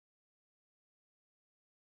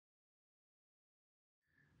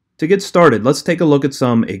To get started, let's take a look at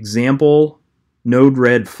some example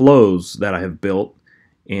Node-RED flows that I have built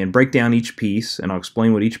and break down each piece, and I'll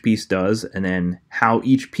explain what each piece does and then how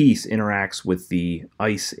each piece interacts with the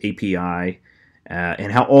ISE API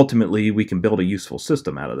and how ultimately we can build a useful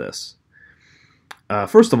system out of this.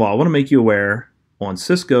 First of all, I want to make you aware on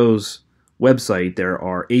Cisco's website there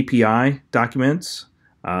are API documents.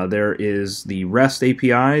 There is the REST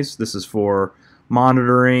APIs. This is for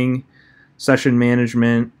monitoring, session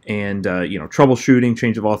management, and troubleshooting,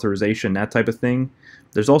 change of authorization, that type of thing.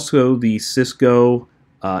 There's also the Cisco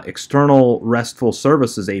external RESTful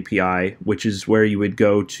services API, which is where you would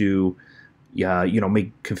go to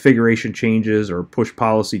make configuration changes or push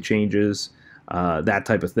policy changes, that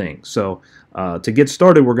type of thing. So to get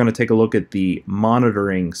started, we're going to take a look at the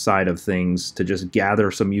monitoring side of things to just gather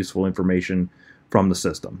some useful information from the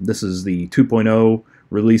system. This is the 2.0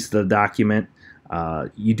 release of the document.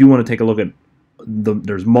 You do want to take a look at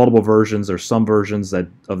there's multiple versions. There's some versions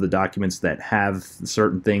of the documents that have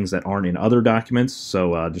certain things that aren't in other documents.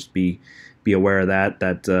 So just be aware of that.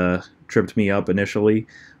 That tripped me up initially,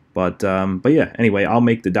 but yeah. Anyway, I'll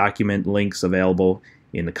make the document links available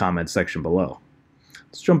in the comments section below.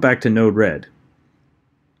 Let's jump back to Node-RED.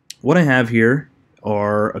 What I have here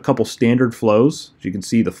are a couple standard flows. As you can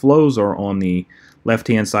see, the flows are on the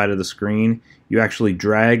left-hand side of the screen. You actually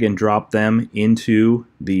drag and drop them into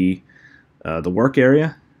the work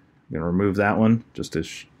area. I'm going to remove that one just to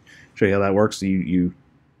show you how that works. So you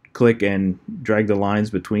click and drag the lines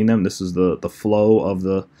between them. This is the flow of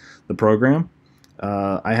the program.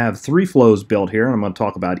 I have 3 flows built here, and I'm going to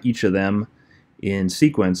talk about each of them in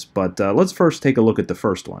sequence. But let's first take a look at the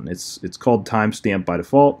first one. It's called timestamp by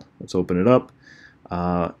default. Let's open it up.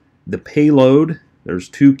 The payload. There's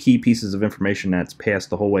 2 key pieces of information that's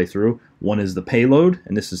passed the whole way through. One is the payload,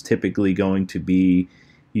 and this is typically going to be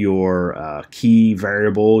your key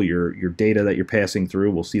variable, your data that you're passing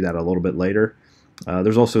through. We'll see that a little bit later.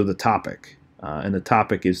 There's also the topic, and the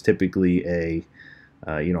topic is typically a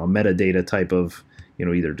metadata type of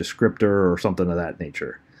either descriptor or something of that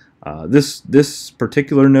nature. This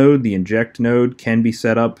particular node, the inject node, can be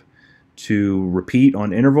set up to repeat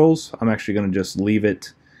on intervals. I'm actually going to just leave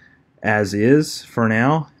it as is for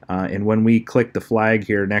now, and when we click the flag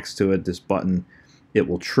here next to it, this button, it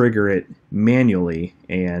will trigger it manually,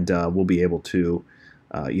 and we'll be able to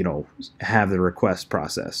have the request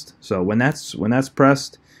processed. So when that's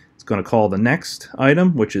pressed, it's going to call the next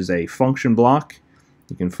item, which is a function block.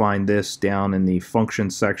 You can find this down in the function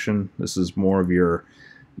section. This is more of your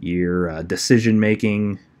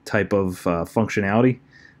decision-making type of functionality.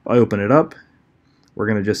 If I open it up, we're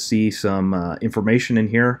going to just see some information in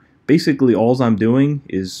here. Basically, all I'm doing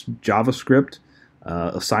is JavaScript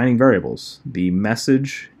assigning variables. The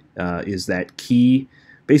message is that key.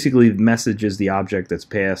 Basically, the message is the object that's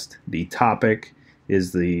passed. The topic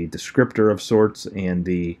is the descriptor of sorts, and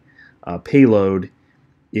the payload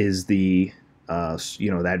is the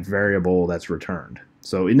that variable that's returned.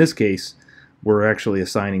 So in this case, we're actually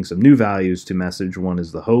assigning some new values to message. One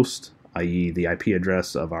is the host, i.e. the IP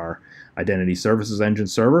address of our Identity Services Engine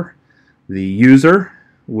server. The user,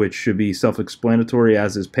 which should be self-explanatory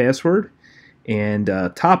as is password. And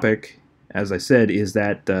topic, as I said, is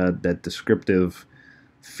that descriptive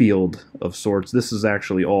field of sorts. This is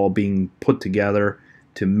actually all being put together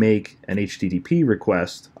to make an HTTP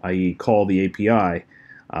request, i.e. call the API.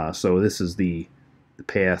 So this is the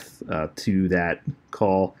path to that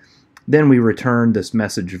call. Then we return this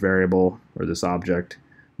message variable, or this object,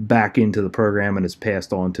 back into the program, and it's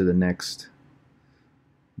passed on to the next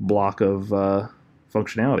block of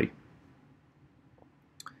functionality.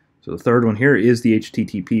 So the third one here is the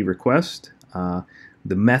HTTP request. The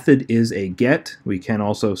method is a get. We can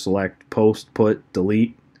also select post, put,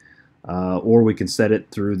 delete, or we can set it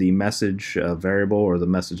through the message variable or the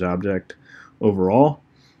message object overall.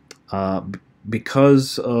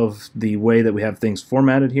 Because of the way that we have things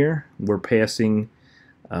formatted here, we're passing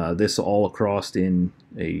this all across in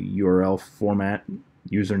a URL format,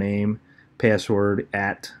 username, password,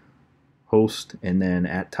 at host, and then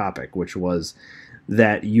at topic, which was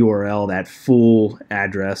that URL, that full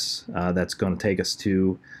address that's going to take us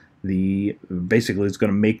to basically it's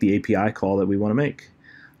going to make the API call that we want to make.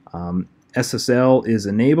 SSL is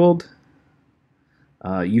enabled.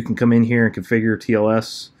 You can come in here and configure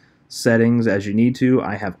TLS settings as you need to.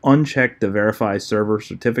 I have unchecked the verify server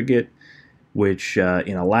certificate, which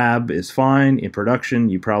in a lab is fine. In production,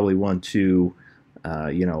 you probably want to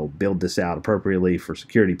build this out appropriately for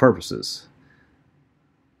security purposes.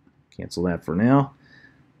 Cancel that for now,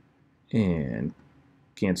 and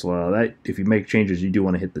cancel out of that. If you make changes, you do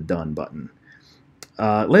want to hit the done button.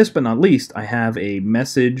 Last but not least, I have a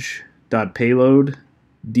message.payload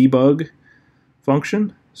debug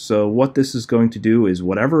function. So what this is going to do is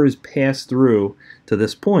whatever is passed through to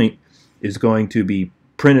this point is going to be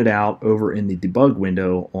printed out over in the debug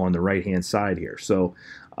window on the right hand side here. So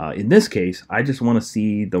in this case, I just want to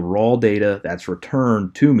see the raw data that's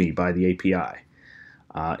returned to me by the API.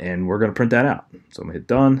 And we're going to print that out. So I'm going to hit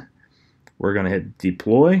done. We're going to hit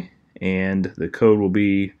deploy, and the code will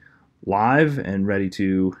be live and ready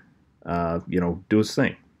to do its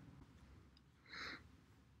thing.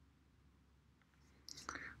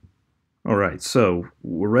 Alright, so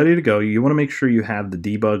we're ready to go. You want to make sure you have the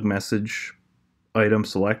debug message item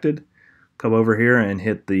selected. Come over here and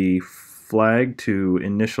hit the flag to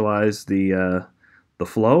initialize the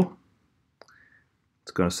flow.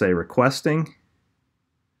 It's going to say requesting,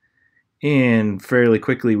 and fairly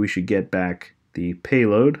quickly we should get back the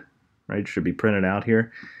payload. Right, it should be printed out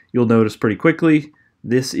here. You'll notice pretty quickly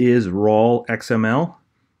this is raw XML.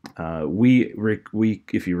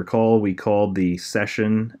 If you recall, we called the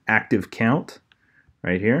session active count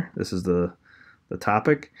right here. This is the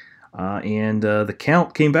topic, and the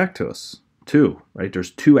count came back to us too. Right,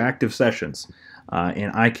 there's 2 active sessions,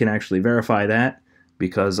 and I can actually verify that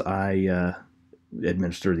because I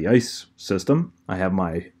administer the ISE system. I have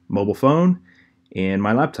my mobile phone and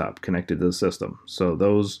my laptop connected to the system. So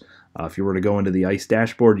those, if you were to go into the ISE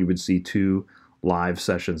dashboard, you would see 2 live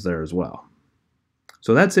sessions there as well.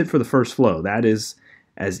 So that's it for the first flow. That is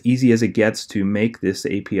as easy as it gets to make this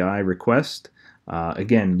API request.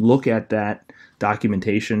 Again, look at that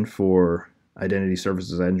documentation for Identity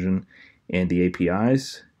Services Engine and the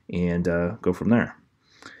APIs and go from there.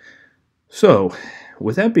 So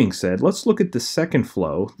with that being said, let's look at the second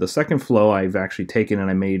flow. The second flow I've actually taken and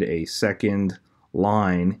I made a second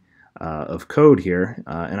line of code here,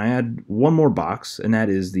 and I add one more box, and that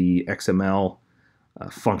is the XML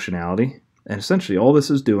functionality. And essentially all this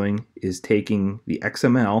is doing is taking the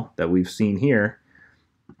XML that we've seen here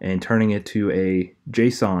and turning it to a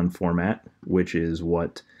JSON format, which is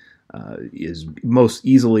what is most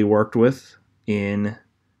easily worked with in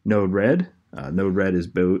Node-RED. Node-RED is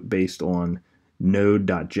based on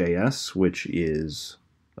Node.js, which is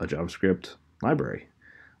a JavaScript library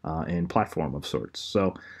and platform of sorts.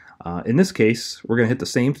 So in this case, we're going to hit the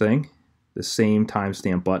same thing, the same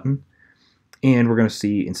timestamp button, and we're going to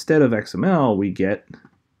see instead of XML, we get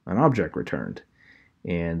an object returned.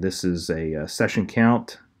 And this is a session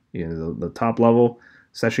count, the top level.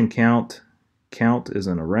 Session count is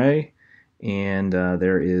an array, and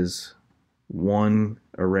there is one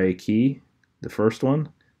array key, the first one,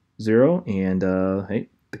 0, and hey,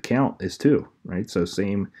 the count is 2, right? So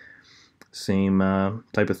same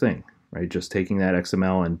type of thing, right? Just taking that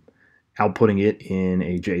XML and outputting it in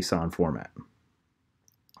a JSON format.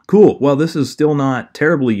 Cool. Well, this is still not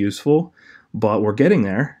terribly useful, but we're getting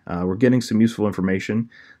there. We're getting some useful information.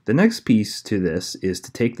 The next piece to this is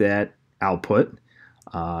to take that output,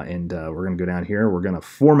 and we're going to go down here. We're going to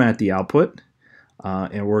format the output,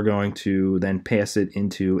 and we're going to then pass it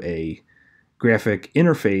into a graphic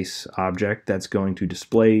interface object that's going to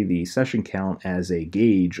display the session count as a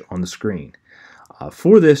gauge on the screen.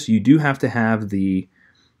 For this, you do have to have the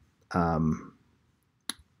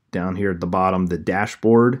down here at the bottom, the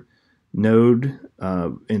dashboard node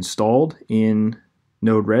installed in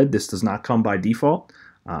Node-RED. This does not come by default.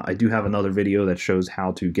 I do have another video that shows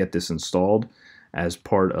how to get this installed as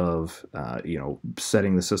part of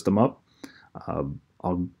setting the system up.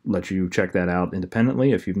 I'll let you check that out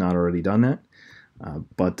independently if you've not already done that.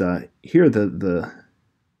 But here,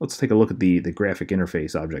 let's take a look at the graphic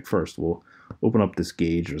interface object first. We'll open up this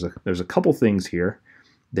gauge. There's a couple things here.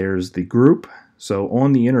 There's the group. So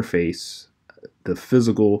on the interface, the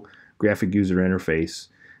physical graphic user interface,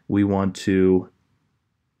 we want to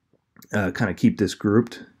kind of keep this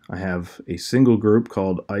grouped. I have a single group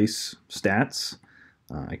called ICE stats.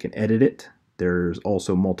 I can edit it. There's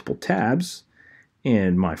also multiple tabs,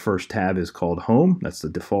 and my first tab is called home. That's the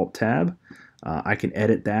default tab. I can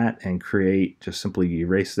edit that and just simply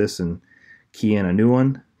erase this and key in a new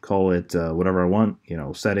one. Call it whatever I want,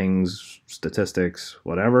 settings, statistics,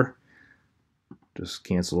 whatever. Just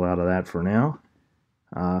cancel out of that for now.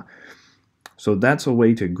 So that's a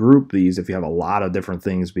way to group these if you have a lot of different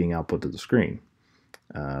things being output to the screen.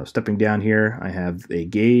 Stepping down here, I have a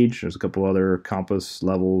gauge. There's a couple other compass,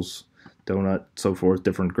 levels, donut, so forth,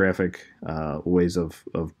 different graphic ways of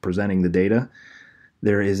presenting the data.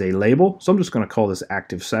 There is a label, so I'm just going to call this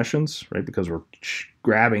active sessions, right? Because we're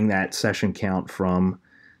grabbing that session count from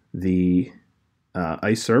the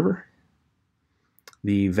ICE server.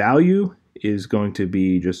 The value is going to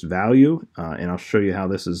be just value, and I'll show you how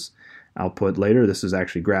this is output later. This is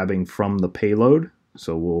actually grabbing from the payload,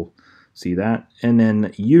 so we'll see that. And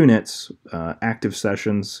then units, active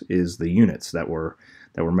sessions is the units that we're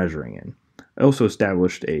measuring in. I also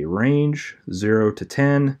established a range, 0 to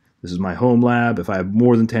 10. This is my home lab. If I have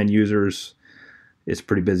more than 10 users, it's a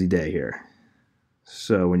pretty busy day here.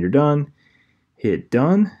 So when you're done, hit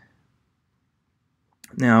done.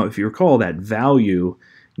 Now, if you recall, that value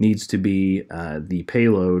needs to be the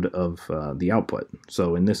payload of the output.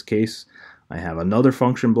 So in this case, I have another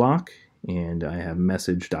function block, and I have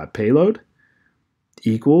message.payload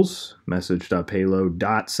equals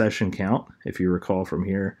message.payload.session_count. If you recall from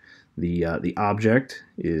here, the object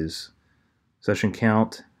is session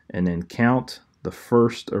count, and then count the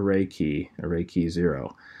first array key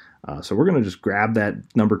 0. So we're going to just grab that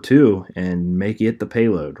number 2 and make it the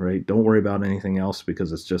payload, right? Don't worry about anything else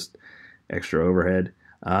because it's just extra overhead.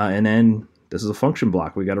 And then this is a function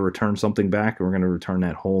block. We got to return something back, and we're going to return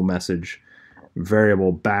that whole message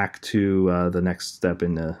variable back to the next step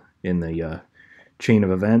in the chain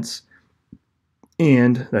of events,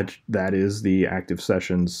 and that is the active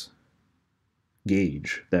sessions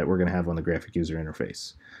gauge that we're going to have on the graphic user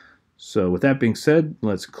interface. So with that being said,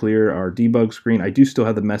 let's clear our debug screen. I do still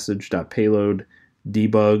have the message.payload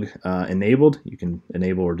debug enabled. You can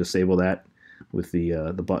enable or disable that with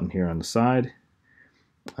the button here on the side.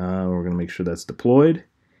 We're going to make sure that's deployed,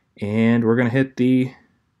 and we're going to hit the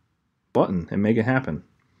button and make it happen.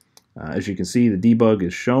 As you can see, the debug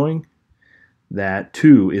is showing that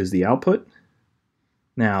 2 is the output.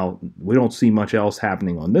 Now, we don't see much else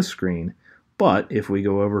happening on this screen, but if we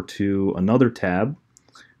go over to another tab,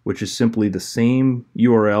 which is simply the same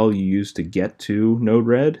URL you used to get to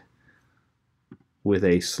Node-RED with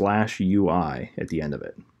a /UI at the end of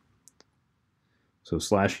it. So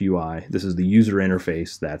 /UI, this is the user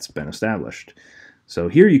interface that's been established. So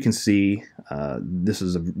here you can see, this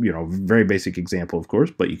is a very basic example, of course,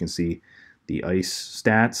 but you can see the ISE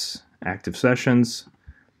stats, active sessions.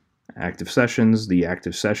 The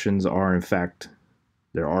active sessions are, in fact,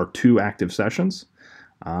 there are 2 active sessions.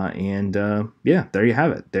 Yeah, there you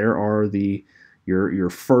have it. There are your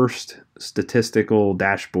first statistical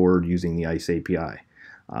dashboard using the ISE API.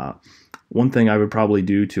 One thing I would probably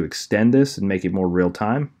do to extend this and make it more real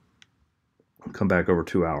time, come back over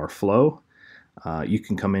to our flow. You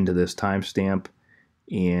can come into this timestamp,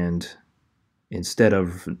 and instead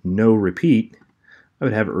of no repeat, I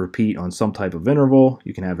would have it repeat on some type of interval.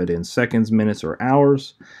 You can have it in seconds, minutes, or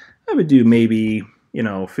hours. I would do maybe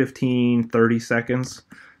 15, 30 seconds,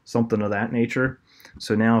 something of that nature.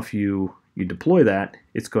 So now if you deploy that,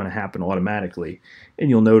 it's going to happen automatically. And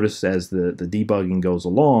you'll notice as the debugging goes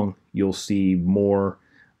along, you'll see more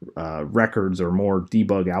records or more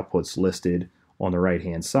debug outputs listed on the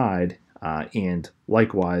right-hand side. And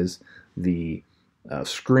likewise, the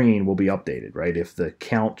screen will be updated, right? If the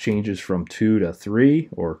count changes from 2 to 3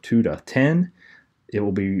 or 2 to 10, it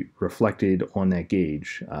will be reflected on that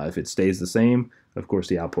gauge. If it stays the same, of course,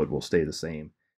 the output will stay the same.